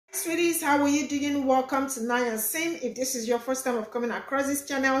sweeties, how are you doing? Welcome to Cimnanya. If this is your first time of coming across this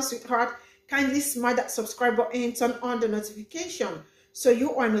channel, sweetheart, kindly smash that subscribe button and turn on the notification so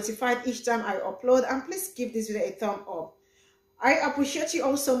you are notified each time I upload, and please give this video a thumb up. I appreciate you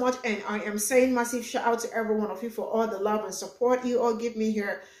all so much, and I am saying massive shout out to every one of you for all the love and support you all give me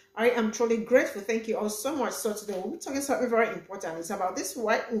here. I am truly grateful. Thank you all so much. So today we'll be talking something very important. It's about this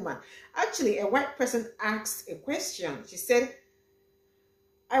white woman. Actually, a white person asked a question. She said,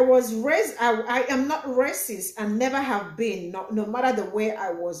 I was raised, I am not racist and never have been, no matter the way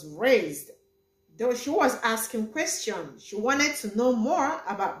I was raised. Though she was asking questions. She wanted to know more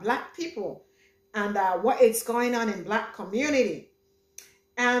about Black people and what is going on in Black community.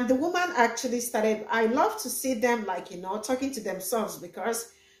 And the woman actually started, I love to see them like, talking to themselves,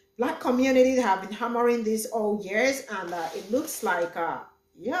 because Black community have been hammering this all years, and it looks like,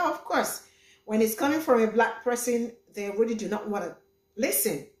 yeah, of course, when it's coming from a Black person, they really do not want to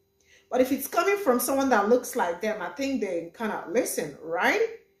listen. But if it's coming from someone that looks like them, I think they kind of listen, right?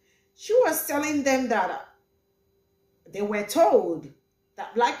 She was telling them that they were told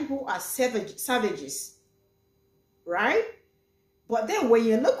that Black people are savages, right? But then when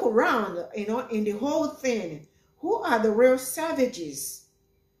you look around, in the whole thing, who are the real savages?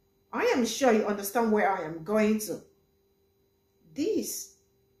 I am sure you understand where I am going to. These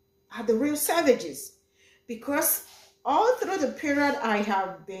are the real savages, because all through the period I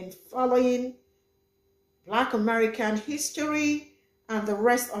have been following Black American history and the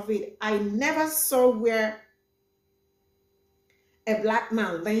rest of it, I never saw where a Black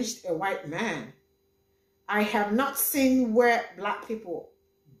man lynched a white man. I have not seen where Black people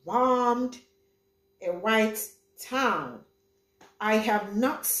bombed a white town. I have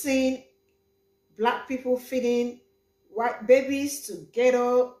not seen Black people feeding white babies to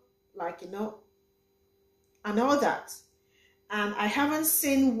ghetto, and all that. And I haven't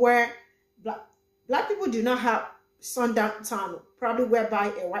seen where Black people do not have sundown town, probably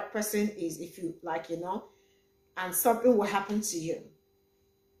whereby a white person is, if you and something will happen to you.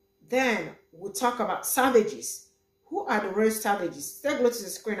 Then we'll talk about savages. Who are the real savages? Take a look to the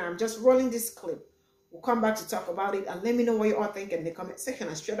screen. I'm just rolling this clip. We'll come back to talk about it, and let me know what you all think in the comment section.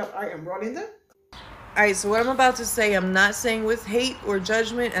 And straight up, I am rolling them. All right, so what I'm about to say, I'm not saying with hate or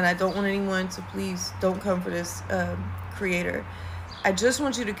judgment, and I don't want anyone to, please don't come for this creator. I just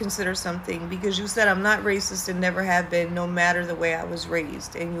want you to consider something, because you said I'm not racist and never have been, no matter the way I was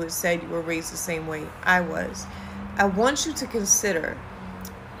raised, and you had said you were raised the same way I was. I want you to consider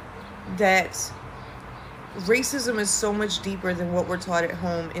that racism is so much deeper than what we're taught at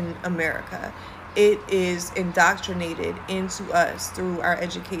home in America. It is indoctrinated into us through our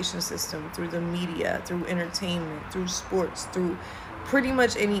education system, through the media, through entertainment, through sports, through pretty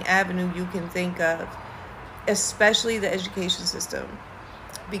much any avenue you can think of, especially the education system.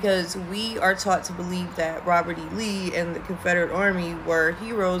 Because we are taught to believe that Robert E. Lee and the Confederate Army were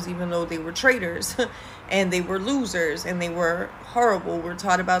heroes, even though they were traitors and they were losers and they were horrible. We're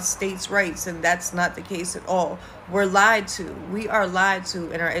taught about states' rights, and that's not the case at all. We're lied to. We are lied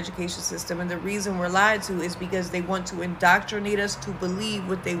to in our education system, and the reason we're lied to is because they want to indoctrinate us to believe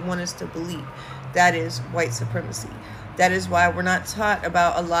what they want us to believe. That is white supremacy. That is why we're not taught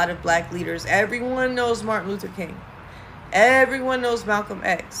about a lot of Black leaders. Everyone knows Martin Luther King. Everyone knows Malcolm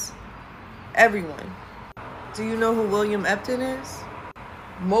X. Everyone. Do you know who William Epton is?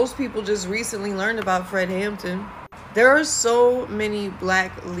 Most people just recently learned about Fred Hampton. There are so many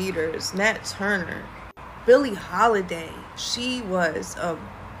Black leaders. Nat Turner, Billie Holiday. She was a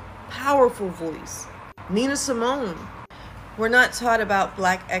powerful voice. Nina Simone. We're not taught about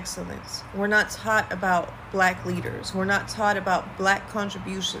Black excellence. We're not taught about Black leaders. We're not taught about Black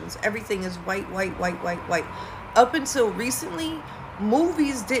contributions. Everything is white, white, white, white, white. Up until recently,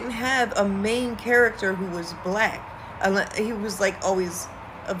 movies didn't have a main character who was Black. He was like always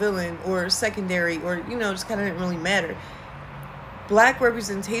a villain or secondary, or just kind of didn't really matter. Black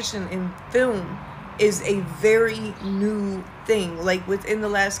representation in film is a very new thing. Like within the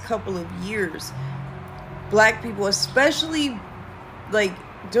last couple of years, Black people, especially like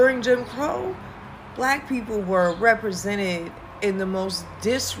during Jim Crow, Black people were represented in the most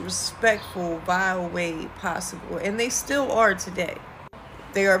disrespectful, vile way possible. And they still are today.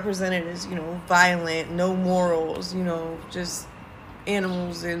 They are presented as, violent, no morals, just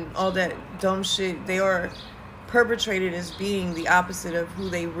animals and all that dumb shit. They are perpetrated as being the opposite of who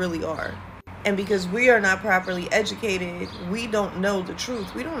they really are. And because we are not properly educated, we don't know the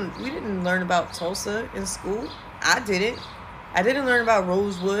truth. We didn't learn about Tulsa in school. I didn't. I didn't learn about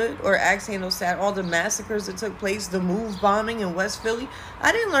Rosewood or Axe Handle Saturday, all the massacres that took place, the Move bombing in West Philly.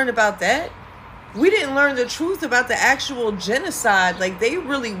 I didn't learn about that. We didn't learn the truth about the actual genocide. Like, they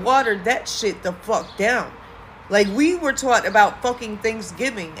really watered that shit the fuck down. Like, we were taught about fucking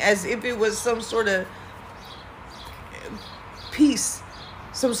Thanksgiving as if it was some sort of peace,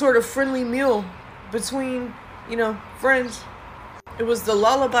 some sort of friendly meal between, you know, friends. It was the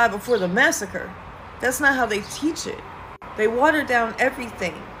lullaby before the massacre. That's not how they teach it. They water down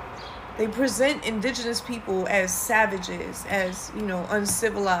everything. They present indigenous people as savages, as, you know,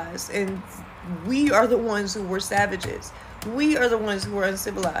 uncivilized. And we are the ones who were savages. We are the ones who were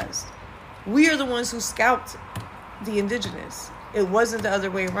uncivilized. We are the ones who scalped the indigenous. It wasn't the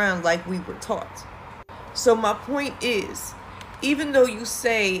other way around like we were taught. So my point is, even though you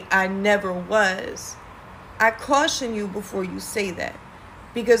say I never was, I caution you before you say that.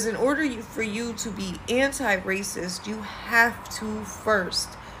 Because in order for you to be anti-racist, you have to first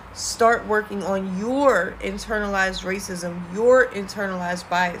start working on your internalized racism, your internalized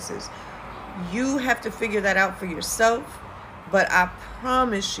biases. You have to figure that out for yourself. But I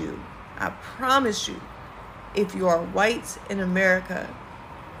promise you, if you are white in America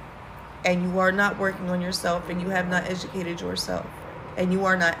and you are not working on yourself and you have not educated yourself and you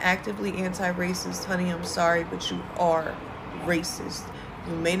are not actively anti-racist, honey, I'm sorry, but you are racist.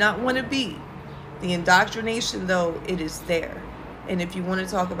 You may not want to be. The indoctrination, though, it is there. And if you want to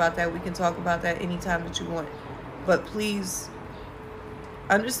talk about that, we can talk about that anytime that you want. But please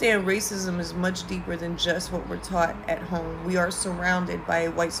understand, racism is much deeper than just what we're taught at home. We are surrounded by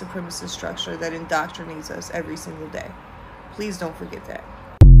a white supremacist structure that indoctrinates us every single day. Please don't forget that.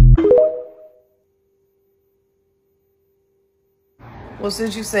 Well,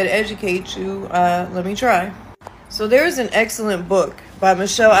 since you said educate you, let me try. So there is an excellent book by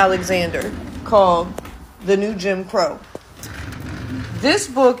Michelle Alexander called The New Jim Crow. This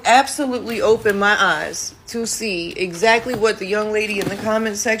book absolutely opened my eyes to see exactly what the young lady in the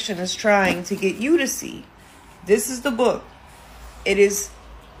comment section is trying to get you to see. This is the book. It is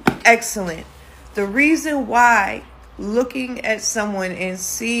excellent. The reason why looking at someone and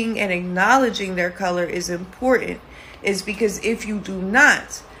seeing and acknowledging their color is important is because if you do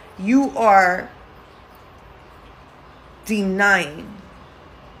not, you are denying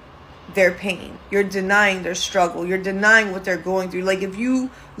their pain. You're denying their struggle. You're denying what they're going through. Like, if you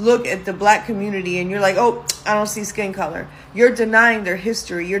look at the black community and you're like, oh, I don't see skin color, you're denying their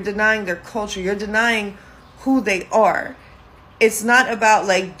history. You're denying their culture. You're denying who they are. It's not about,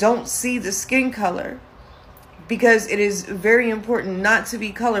 like, don't see the skin color, because it is very important not to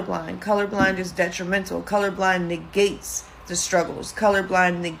be colorblind. Colorblind is detrimental. Colorblind negates the struggles.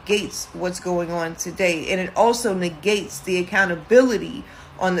 Colorblind negates what's going on today. And it also negates the accountability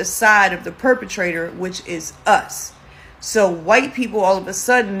on the side of the perpetrator, which is us. So white people all of a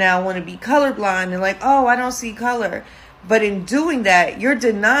sudden now want to be colorblind and like, oh, I don't see color. But in doing that, you're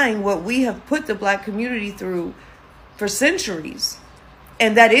denying what we have put the black community through for centuries.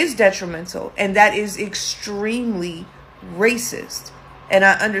 And that is detrimental. And that is extremely racist. And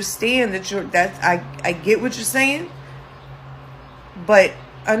I understand that I get what you're saying. But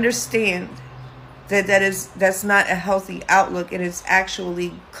understand that's not a healthy outlook, and it's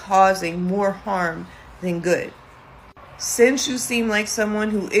actually causing more harm than good. Since you seem like someone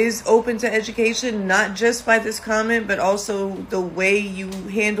who is open to education, not just by this comment, but also the way you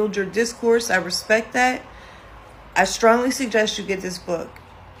handled your discourse, I respect that. I strongly suggest you get this book.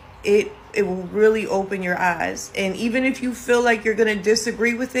 It will really open your eyes. And even if you feel like you're going to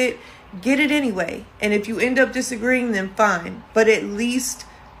disagree with it, get it anyway. And if you end up disagreeing, then fine. But at least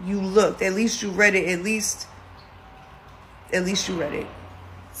you looked. At least you read it. At least you read it.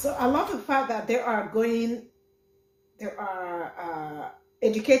 So I love the fact that they are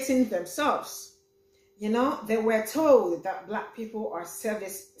educating themselves. You know, they were told that black people are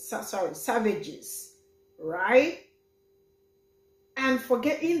savages, right? And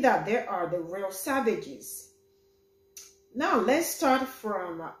forgetting that they are the real savages. Now, let's start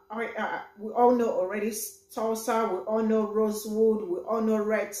from, we all know already Tulsa, we all know Rosewood, we all know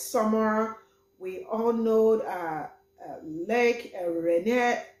Red Summer, we all know Lake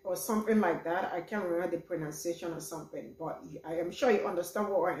Renette or something like that. I can't remember the pronunciation or something, but I am sure you understand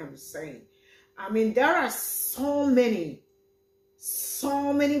what I am saying. I mean, there are so many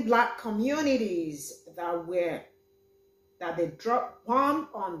black communities that they dropped bomb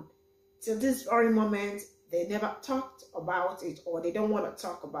on till this very moment. They never talked about it, or they don't want to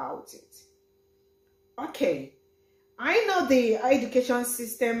talk about it. Okay, I know the education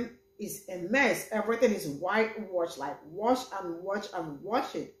system is a mess. Everything is whitewashed, like wash and wash and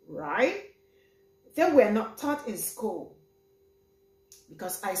wash it, right? They were not taught in school.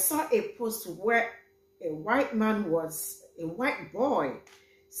 Because I saw a post where a white boy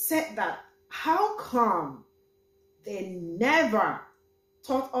said that how come they never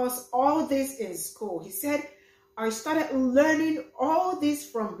taught us all this in school? He said, I started learning all this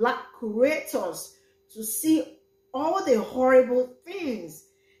from Black curators to see all the horrible things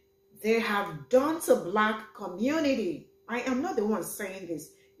they have done to Black community. I am not the one saying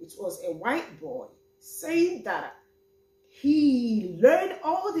this. It was a white boy saying that he learned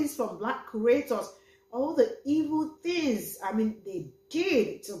all this from Black curators, all the evil things, I mean, they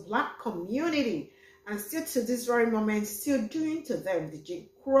did to Black community, and still to this very moment, still doing to them, the Jim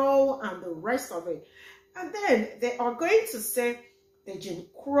Crow and the rest of it. And then they are going to say the Jim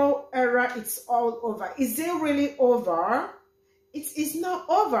Crow era, it's all over. Is it really over? It is not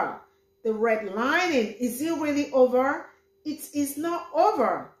over. The redlining, is it really over? It is not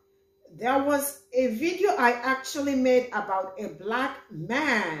over. There was a video I actually made about a Black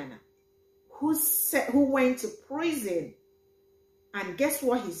man who went to prison. And guess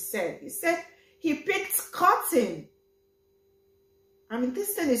what he said? He said he picked cotton. I mean,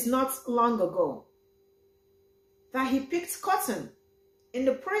 this thing is not long ago. That he picked cotton in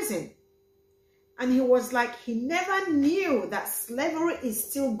the prison. And he was like, he never knew that slavery is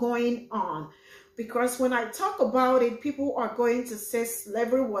still going on. Because when I talk about it, people are going to say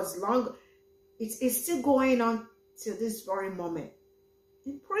slavery was long. It is still going on till this very moment.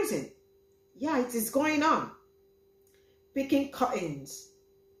 In prison. Yeah, it is going on. Picking cottons.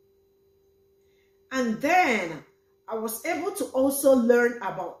 And then I was able to also learn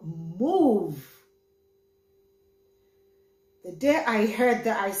about move. The day I heard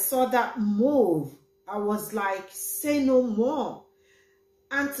that, I saw that move, I was like, say no more.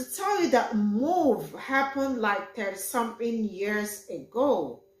 And to tell you that move happened like 30-something years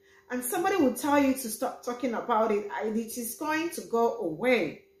ago. And somebody will tell you to stop talking about it. It is going to go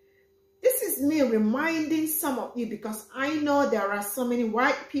away. This is me reminding some of you, because I know there are so many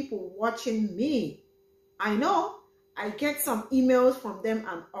white people watching me. I know. I get some emails from them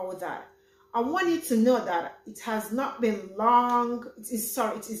and all that. I want you to know that it has not been long. It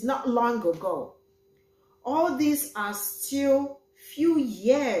is not long ago. All these are still few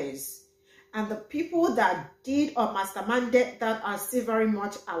years. And the people that did or masterminded that are still very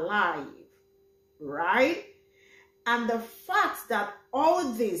much alive. Right? And the fact that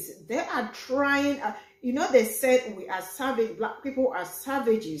all this, they are trying, you know, they said we are savage, Black people are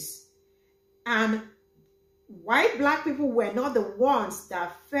savages. And white Black people were not the ones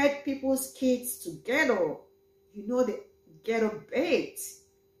that fed people's kids to ghetto. You know, the ghetto bait.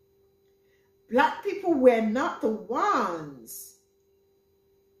 Black people were not the ones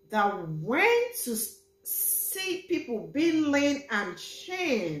that went to see people being laid and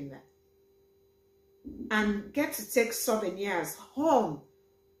chained and get to take souvenirs home,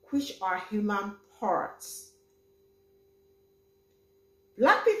 which are human parts.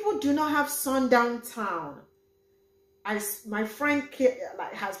 Black people do not have sundown town. My friend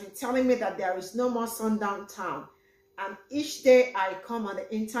has been telling me that there is no more sundown town. And each day I come on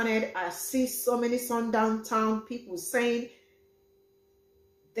the internet, I see so many sundown town people saying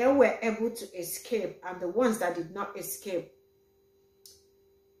they were able to escape, and the ones that did not escape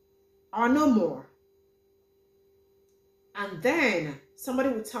are no more. And then somebody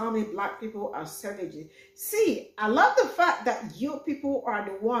will tell me Black people are savages. See, I love the fact that you people are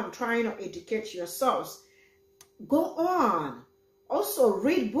the one trying to educate yourselves. Go on. Also,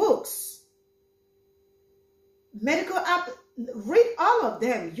 read books. Medical app, read all of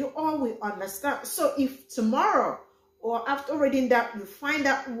them. You all will understand. So if tomorrow or after reading that, you find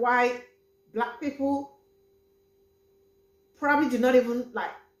out why Black people probably do not even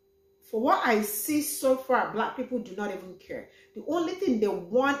like, for what I see so far, Black people do not even care. The only thing they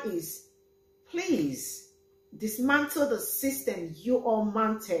want is, please, dismantle the system you all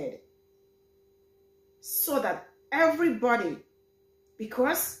mounted. So that everybody,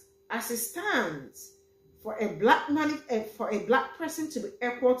 because as it stands, for a Black man, for a Black person to be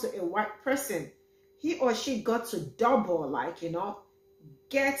equal to a white person, he or she got to double, like, you know,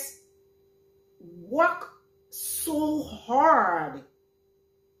 work so hard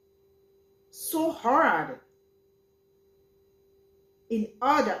in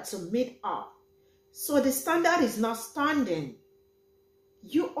order to meet up. So the standard is not standing.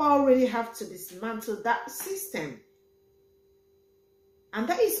 You already have to dismantle that system. And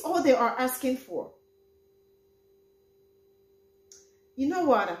that is all they are asking for. You know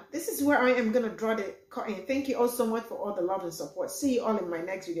what? This is where I am going to draw the curtain. Thank you all so much for all the love and support. See you all in my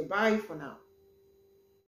next video. Bye for now.